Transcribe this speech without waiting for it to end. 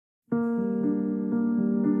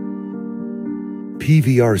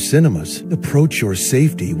PVR Cinemas approach your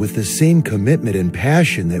safety with the same commitment and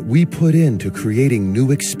passion that we put into creating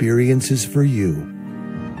new experiences for you.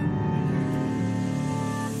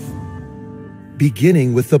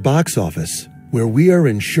 Beginning with the box office, where we are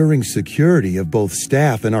ensuring security of both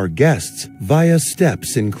staff and our guests via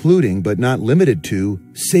steps including but not limited to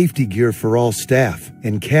safety gear for all staff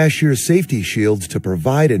and cashier safety shields to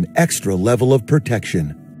provide an extra level of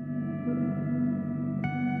protection.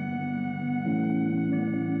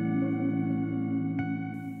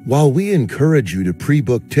 While we encourage you to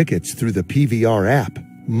pre-book tickets through the PVR app,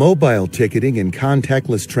 mobile ticketing and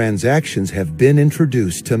contactless transactions have been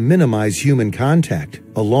introduced to minimize human contact,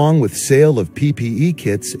 along with sale of PPE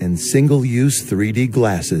kits and single-use 3D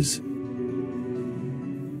glasses.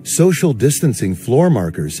 Social distancing floor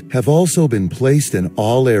markers have also been placed in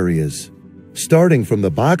all areas, starting from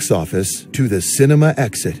the box office to the cinema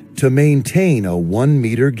exit, to maintain a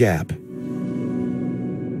 1-meter gap.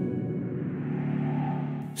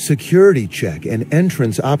 Security check and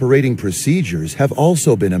entrance operating procedures have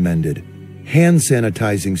also been amended. Hand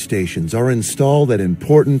sanitizing stations are installed at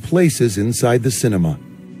important places inside the cinema.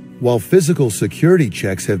 While physical security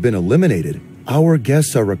checks have been eliminated, our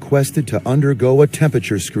guests are requested to undergo a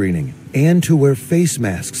temperature screening and to wear face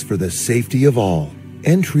masks for the safety of all.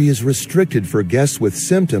 Entry is restricted for guests with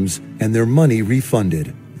symptoms and their money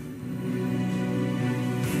refunded.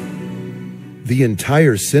 The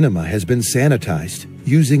entire cinema has been sanitized,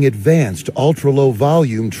 using advanced ultra-low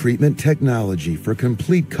volume treatment technology for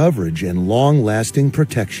complete coverage and long-lasting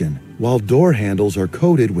protection, while door handles are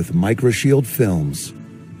coated with microshield films.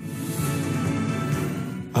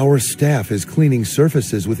 Our staff is cleaning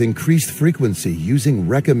surfaces with increased frequency using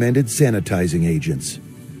recommended sanitizing agents.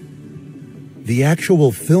 The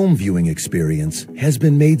actual film viewing experience has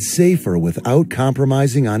been made safer without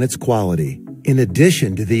compromising on its quality. In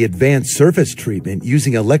addition to the advanced surface treatment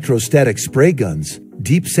using electrostatic spray guns,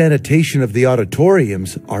 deep sanitation of the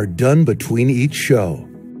auditoriums are done between each show.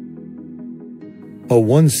 A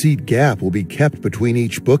 1-seat gap will be kept between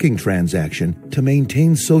each booking transaction to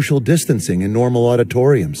maintain social distancing in normal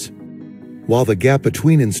auditoriums, while the gap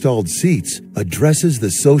between installed seats addresses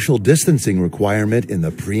the social distancing requirement in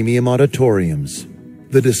the premium auditoriums.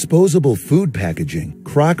 The disposable food packaging,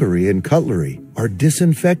 crockery, and cutlery are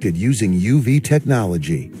disinfected using UV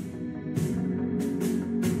technology.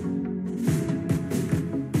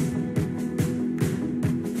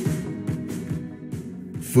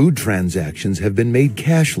 Food transactions have been made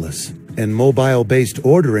cashless, and mobile-based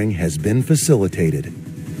ordering has been facilitated.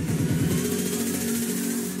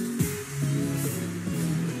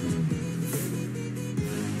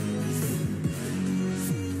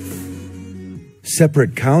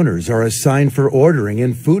 Separate counters are assigned for ordering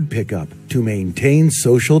and food pickup to maintain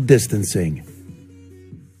social distancing.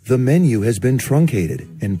 The menu has been truncated,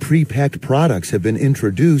 and pre-packed products have been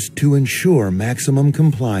introduced to ensure maximum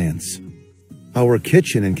compliance. Our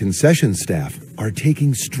kitchen and concession staff are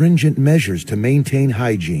taking stringent measures to maintain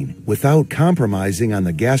hygiene without compromising on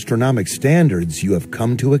the gastronomic standards you have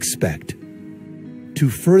come to expect. To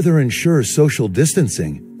further ensure social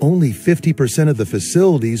distancing, only 50% of the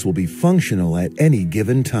facilities will be functional at any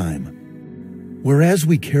given time. Whereas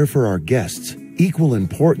we care for our guests, equal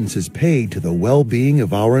importance is paid to the well-being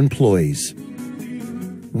of our employees.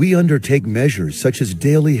 We undertake measures such as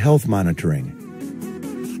daily health monitoring,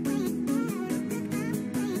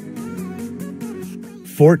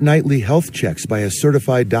 fortnightly health checks by a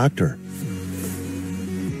certified doctor,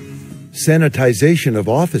 sanitization of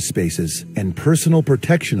office spaces, and personal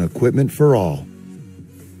protection equipment for all.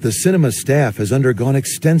 The cinema staff has undergone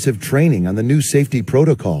extensive training on the new safety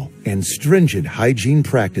protocol and stringent hygiene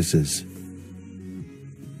practices.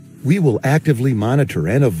 We will actively monitor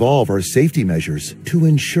and evolve our safety measures to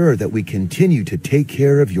ensure that we continue to take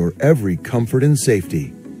care of your every comfort and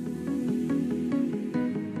safety.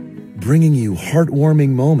 Bringing you heartwarming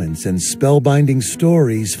moments and spellbinding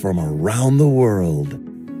stories from around the world.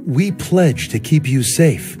 We pledge to keep you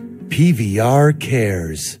safe. PVR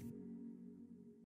cares.